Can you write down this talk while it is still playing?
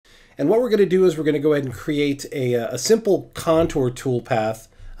And what we're going to do is we're going to go ahead and create a simple contour toolpath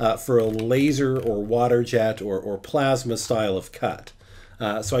for a laser or water jet or plasma style of cut.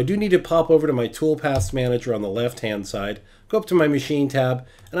 So I do need to pop over to my Toolpaths manager on the left-hand side, go up to my machine tab,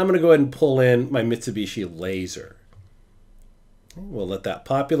 and I'm going to go ahead and pull in my Mitsubishi laser. We'll let that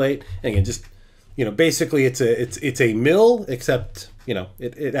populate. And again, just, basically it's a mill, except,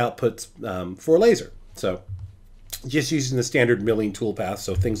 it outputs for a laser. So just using the standard milling toolpath,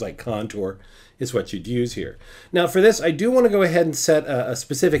 so things like contour is what you'd use here. Now for this, I do want to go ahead and set a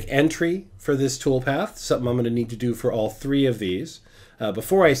specific entry for this toolpath, something I'm going to need to do for all three of these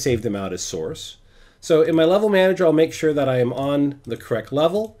before I save them out as source. So in my level manager, I'll make sure that I am on the correct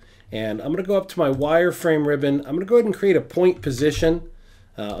level, and I'm going to go up to my wireframe ribbon. I'm going to go ahead and create a point position.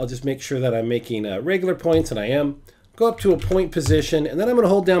 I'll just make sure that I'm making regular points, and I am. Go up to a point position, and then I'm going to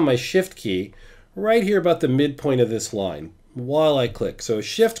hold down my shift key right here about the midpoint of this line while I click. So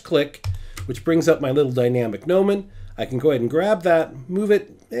shift click, which brings up my little dynamic gnomon. I can go ahead and grab that, move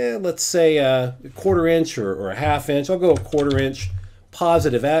it, let's say a 1/4 inch or a 1/2 inch. I'll go a 1/4 inch,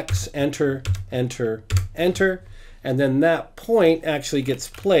 positive X, enter, enter, enter. And then that point actually gets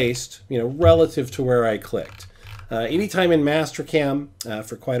placed, relative to where I clicked. Anytime in Mastercam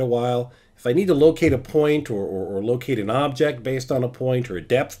for quite a while, if I need to locate a point or locate an object based on a point or a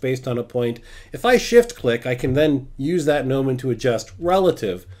depth based on a point, if I shift click, I can then use that gnomon to adjust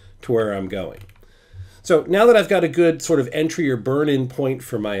relative to where I'm going. So now that I've got a good sort of entry or burn-in point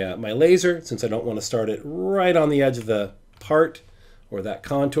for my, my laser, since I don't want to start it right on the edge of the part or that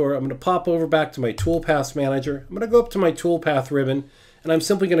contour, I'm going to pop over back to my Toolpaths manager. I'm going to go up to my Toolpath ribbon, and I'm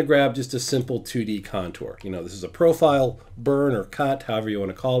simply going to grab just a simple 2D contour. This is a profile, burn, or cut, however you want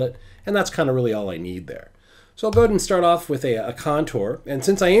to call it, and that's kind of really all I need there. So I'll go ahead and start off with a contour, and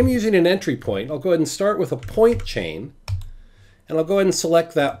since I am using an entry point, I'll go ahead and start with a point chain, and I'll go ahead and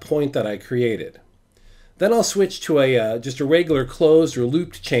select that point that I created. Then I'll switch to just a regular closed or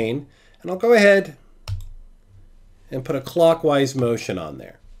looped chain, and I'll go ahead and put a clockwise motion on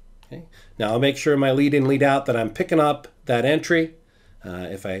there. Okay? Now I'll make sure in my lead in, lead out that I'm picking up that entry.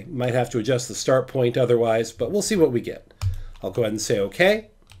 If I might have to adjust the start point otherwise, but we'll see what we get. I'll go ahead and say OK.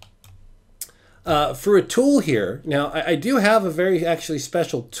 For a tool here, now I do have a very actually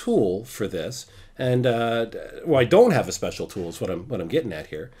special tool for this, and well, I don't have a special tool is what I'm getting at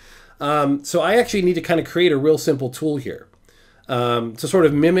here. So I actually need to kind of create a real simple tool here to sort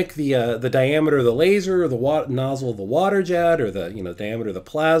of mimic the diameter of the laser, or the nozzle of the water jet, or the diameter of the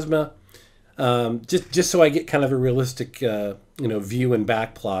plasma. Just so I get kind of a realistic view and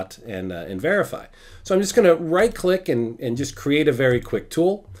back plot and verify. So I'm just going to right click and just create a very quick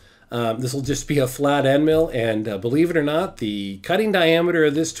tool. This will just be a flat end mill, and believe it or not, the cutting diameter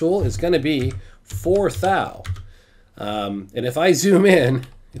of this tool is going to be 4 thou. And if I zoom in,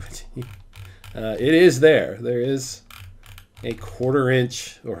 it is there. There is a 1/4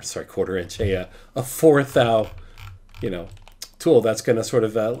 inch, or sorry, 1/4 inch, a 4 thou, tool that's going to sort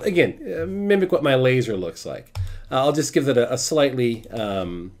of, again, mimic what my laser looks like. I'll just give it a slightly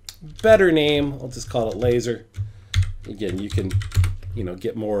better name. I'll just call it laser. Again, you can,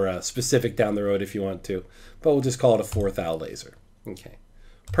 get more specific down the road if you want to, but we'll just call it a 4 thou laser. Okay,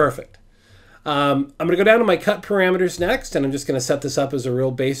 perfect. I'm going to go down to my cut parameters next, and I'm just going to set this up as a real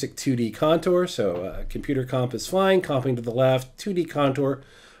basic 2D contour. So computer comp is fine, comping to the left, 2D contour,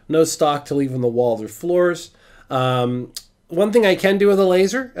 no stock to leave on the walls or floors. One thing I can do with a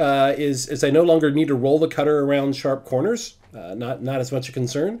laser is I no longer need to roll the cutter around sharp corners, not as much a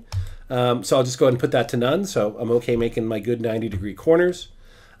concern. So I'll just go ahead and put that to none, so I'm okay making my good 90-degree corners.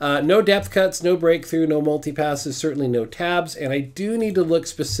 No depth cuts, no breakthrough, no multi-passes, certainly no tabs, and I do need to look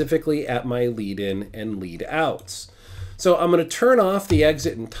specifically at my lead-in and lead-outs. So I'm going to turn off the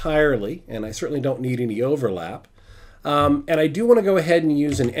exit entirely, and I certainly don't need any overlap. And I do want to go ahead and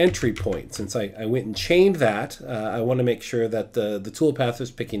use an entry point. Since I went and chained that, I want to make sure that the toolpath is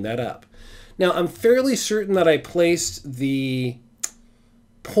picking that up. Now, I'm fairly certain that I placed the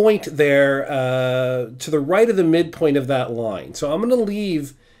point there to the right of the midpoint of that line. So I'm going to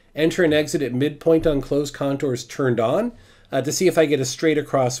leave enter and exit at midpoint on closed contours turned on to see if I get a straight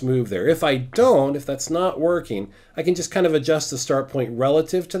across move there. If I don't, if that's not working, I can just kind of adjust the start point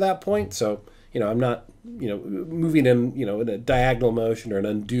relative to that point. So, I'm not, moving in, in a diagonal motion or an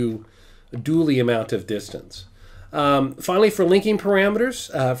unduly amount of distance. Finally, for linking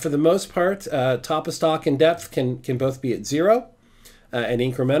parameters, for the most part, top of stock and depth can both be at 0 and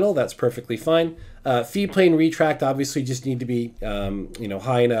incremental. That's perfectly fine. Feed plane retract obviously just need to be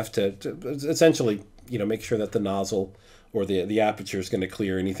high enough to essentially make sure that the nozzle or the aperture is going to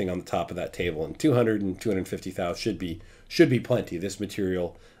clear anything on the top of that table. And 200 and 250 thou should be plenty. This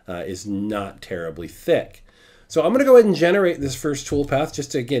material is not terribly thick. So I'm going to go ahead and generate this first toolpath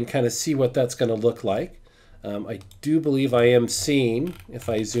just to, again, kind of see what that's going to look like. I do believe I am seeing, if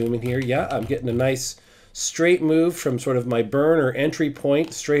I zoom in here, yeah, I'm getting a nice straight move from sort of my burn or entry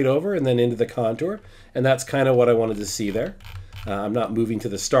point straight over and then into the contour. And that's kind of what I wanted to see there. I'm not moving to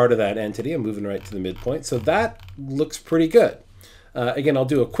the start of that entity. I'm moving right to the midpoint. So that looks pretty good. Again, I'll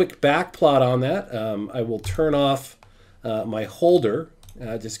do a quick back plot on that. I will turn off my holder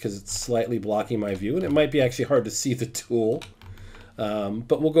just because it's slightly blocking my view. And it might be actually hard to see the tool.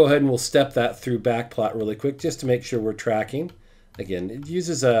 But we'll go ahead and we'll step that through back plot really quick just to make sure we're tracking. Again, it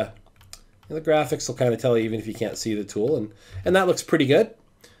uses the graphics will kind of tell you even if you can't see the tool. And that looks pretty good.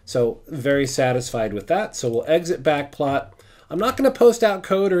 So very satisfied with that. So we'll exit back plot. I'm not going to post out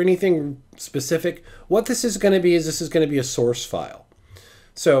code or anything specific. What this is going to be is this is going to be a source file.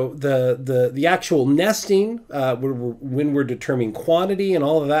 So the actual nesting, when we're determining quantity and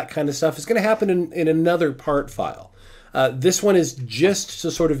all of that kind of stuff, is going to happen in another part file. This one is just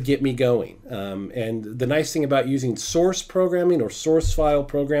to sort of get me going. And the nice thing about using source programming or source file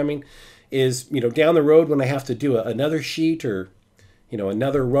programming is, down the road when I have to do another sheet or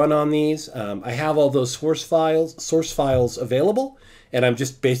another run on these, I have all those source files available, and I'm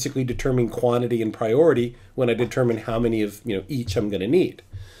just basically determining quantity and priority when I determine how many of each I'm going to need.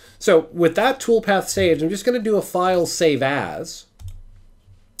 So with that toolpath saved, I'm just going to do a file save as,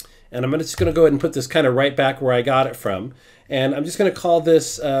 and I'm just going to go ahead and put this kind of right back where I got it from, and I'm just going to call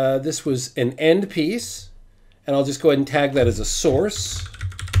this, this was an end piece, and I'll just go ahead and tag that as a source,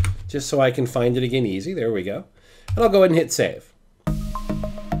 just so I can find it again easy. There we go. And I'll go ahead and hit save.